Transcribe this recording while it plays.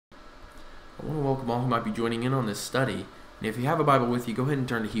I want to welcome all who might be joining in on this study. And if you have a Bible with you, go ahead and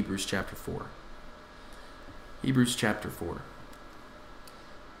turn to Hebrews chapter 4. Hebrews chapter 4.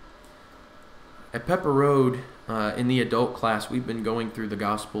 At Pepper Road, in the adult class, we've been going through the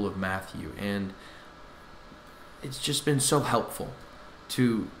Gospel of Matthew, and it's just been so helpful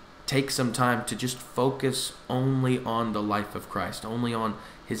to take some time to just focus only on the life of Christ, only on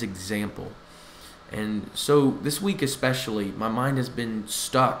his example. And so this week especially, my mind has been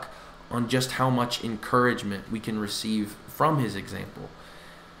stuck on just how much encouragement we can receive from his example.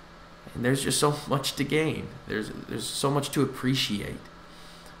 And there's just so much to gain. There's so much to appreciate.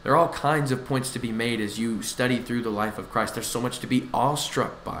 There are all kinds of points to be made as you study through the life of Christ. There's so much to be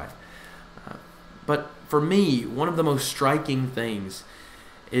awestruck by. But for me, one of the most striking things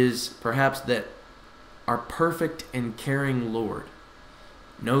is perhaps that our perfect and caring Lord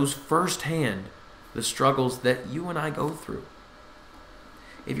knows firsthand the struggles that you and I go through.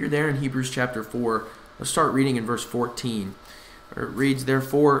 If you're there in Hebrews chapter 4, let's start reading in verse 14. It reads,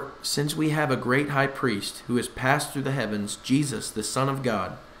 "Therefore, since we have a great high priest who has passed through the heavens, Jesus, the Son of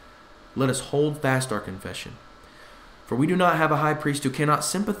God, let us hold fast our confession. For we do not have a high priest who cannot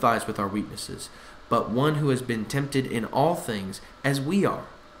sympathize with our weaknesses, but one who has been tempted in all things as we are,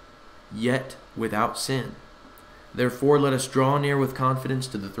 yet without sin. Therefore, let us draw near with confidence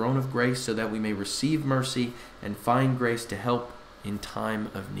to the throne of grace so that we may receive mercy and find grace to help in time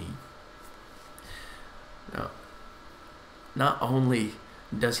of need." Now, not only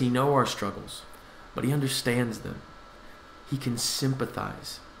does he know our struggles, but he understands them. He can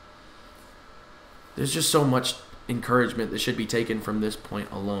sympathize. There's just so much encouragement that should be taken from this point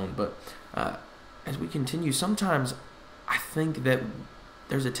alone. But as we continue, sometimes I think that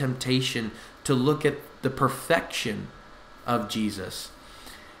there's a temptation to look at the perfection of Jesus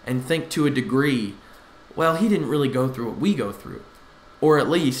and think to a degree, well, he didn't really go through what we go through. Or at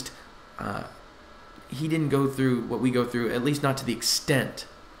least, he didn't go through what we go through, at least not to the extent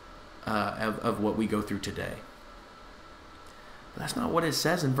of what we go through today. But that's not what it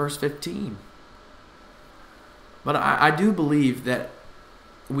says in verse 15. But I do believe that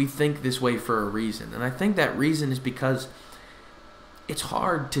we think this way for a reason. And I think that reason is because it's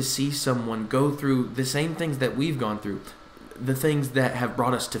hard to see someone go through the same things that we've gone through, the things that have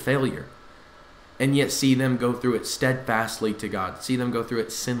brought us to failure, and yet see them go through it steadfastly to God, see them go through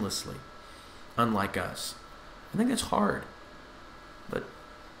it sinlessly, unlike us. I think that's hard. But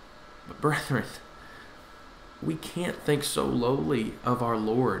brethren, we can't think so lowly of our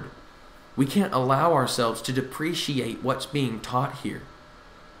Lord. We can't allow ourselves to depreciate what's being taught here.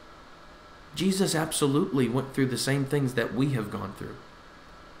 Jesus absolutely went through the same things that we have gone through.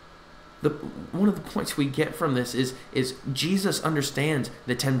 One of the points we get from this is Jesus understands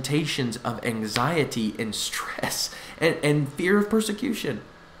the temptations of anxiety and stress and fear of persecution.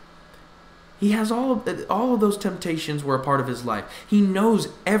 He has all of those temptations were a part of his life. He knows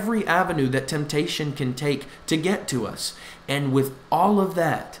every avenue that temptation can take to get to us. And with all of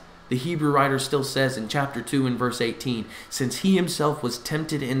that, the Hebrew writer still says in chapter 2 and verse 18, since he himself was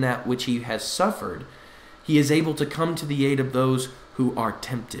tempted in that which he has suffered, he is able to come to the aid of those who are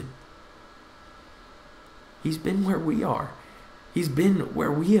tempted. He's been where we are. He's been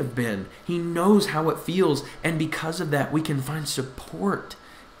where we have been. He knows how it feels, and because of that, we can find support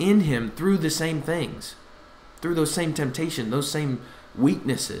in him through the same things, through those same temptations, those same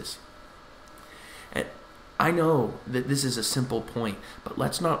weaknesses. And I know that this is a simple point, but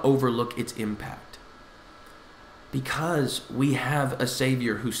let's not overlook its impact. Because we have a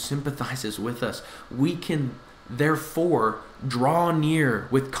Savior who sympathizes with us, we can therefore draw near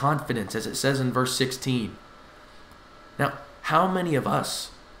with confidence, as it says in verse 16. Now, how many of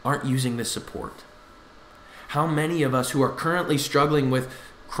us aren't using this support? How many of us who are currently struggling with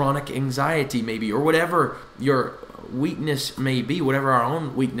chronic anxiety maybe, or whatever your weakness may be, whatever our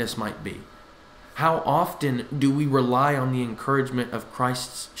own weakness might be, how often do we rely on the encouragement of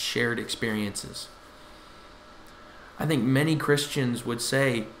Christ's shared experiences? I think many Christians would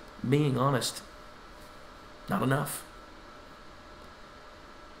say, being honest, not enough.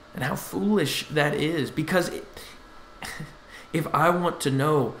 And how foolish that is, because if I want to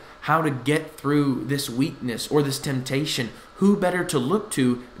know how to get through this weakness or this temptation, who better to look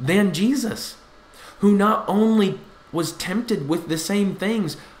to than Jesus, who not only was tempted with the same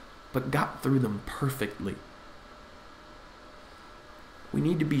things, but got through them perfectly. We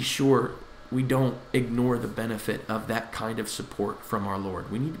need to be sure we don't ignore the benefit of that kind of support from our Lord.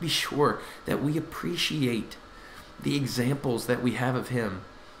 We need to be sure that we appreciate the examples that we have of him.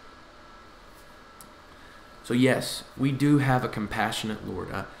 So yes, we do have a compassionate Lord,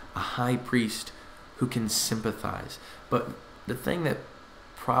 a high priest who can sympathize. But the thing that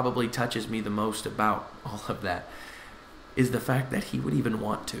probably touches me the most about all of that is the fact that he would even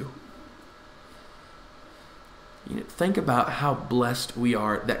want to. Think about how blessed we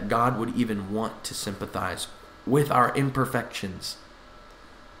are that God would even want to sympathize with our imperfections.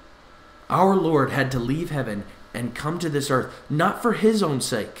 Our Lord had to leave heaven and come to this earth, not for his own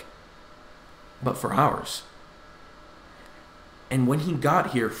sake, but for ours. And when he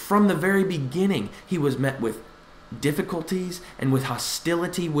got here, from the very beginning, he was met with difficulties and with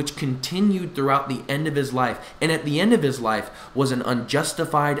hostility, which continued throughout the end of his life. And at the end of his life was an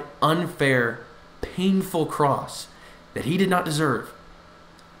unjustified, unfair, painful cross that he did not deserve,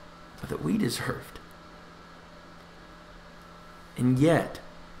 but that we deserved. And yet,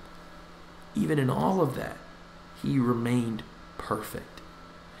 even in all of that, he remained perfect.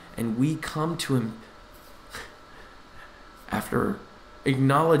 And we come to him after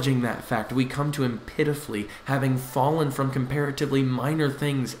acknowledging that fact. We come to him pitifully, having fallen from comparatively minor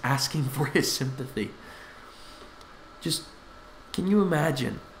things, asking for his sympathy. Just, can you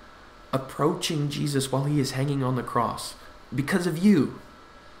imagine approaching Jesus while he is hanging on the cross because of you?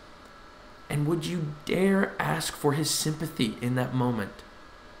 And would you dare ask for his sympathy in that moment?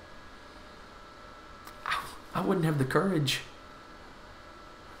 I wouldn't have the courage,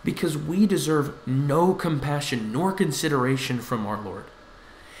 because we deserve no compassion nor consideration from our Lord.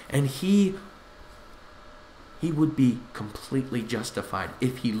 And he would be completely justified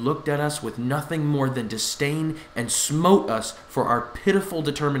if he looked at us with nothing more than disdain and smote us for our pitiful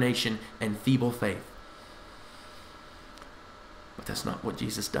determination and feeble faith. But that's not what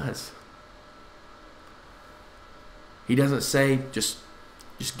Jesus does. He doesn't say, just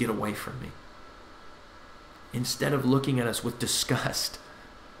get away from me. Instead of looking at us with disgust,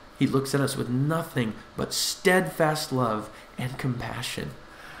 he looks at us with nothing but steadfast love and compassion.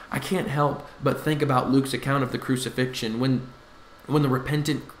 I can't help but think about Luke's account of the crucifixion when the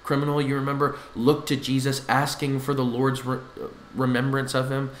repentant criminal, you remember, looked to Jesus asking for the Lord's remembrance of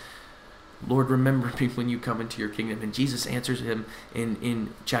him. Lord, remember me when you come into your kingdom. And Jesus answers him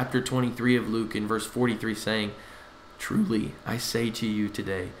in chapter 23 of Luke in verse 43 saying, truly, I say to you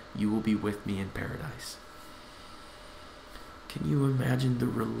today, you will be with me in paradise. Can you imagine the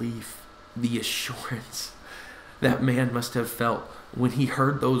relief, the assurance that man must have felt when he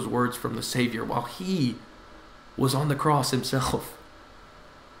heard those words from the Savior while he was on the cross himself?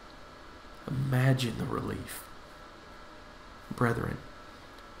 Imagine the relief. Brethren,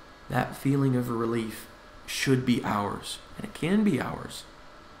 that feeling of relief should be ours, and it can be ours.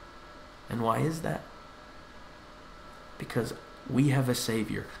 And why is that? Because we have a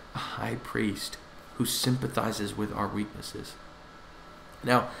Savior, a high priest, who sympathizes with our weaknesses.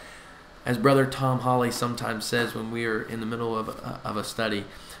 Now, as Brother Tom Holly sometimes says when we are in the middle of a study,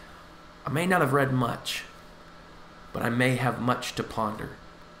 I may not have read much, but I may have much to ponder.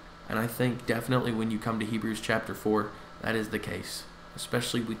 And I think definitely when you come to Hebrews chapter 4, that is the case,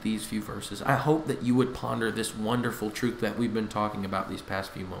 especially with these few verses. I hope that you would ponder this wonderful truth that we've been talking about these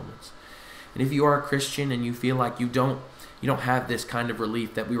past few moments. And if you are a Christian and you feel like you don't have this kind of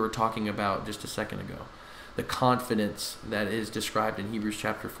relief that we were talking about just a second ago, the confidence that is described in Hebrews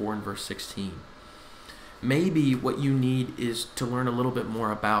chapter 4 and verse 16, maybe what you need is to learn a little bit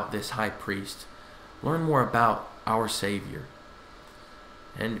more about this high priest. Learn more about our Savior.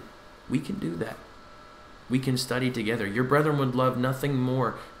 And we can do that. We can study together. Your brethren would love nothing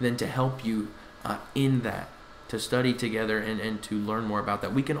more than to help you in that, to study together and to learn more about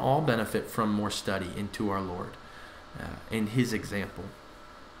that. We can all benefit from more study into our Lord and his example.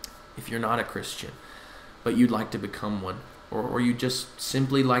 If you're not a Christian, but you'd like to become one, or you just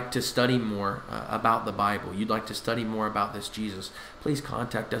simply like to study more about the Bible, you'd like to study more about this Jesus, please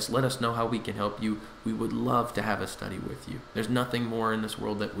contact us. Let us know how we can help you. We would love to have a study with you. There's nothing more in this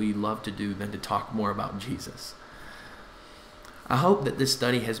world that we love to do than to talk more about Jesus. I hope that this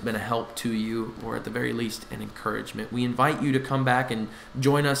study has been a help to you, or at the very least an encouragement. We invite you to come back and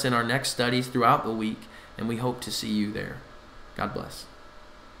join us in our next studies throughout the week, and we hope to see you there. God bless.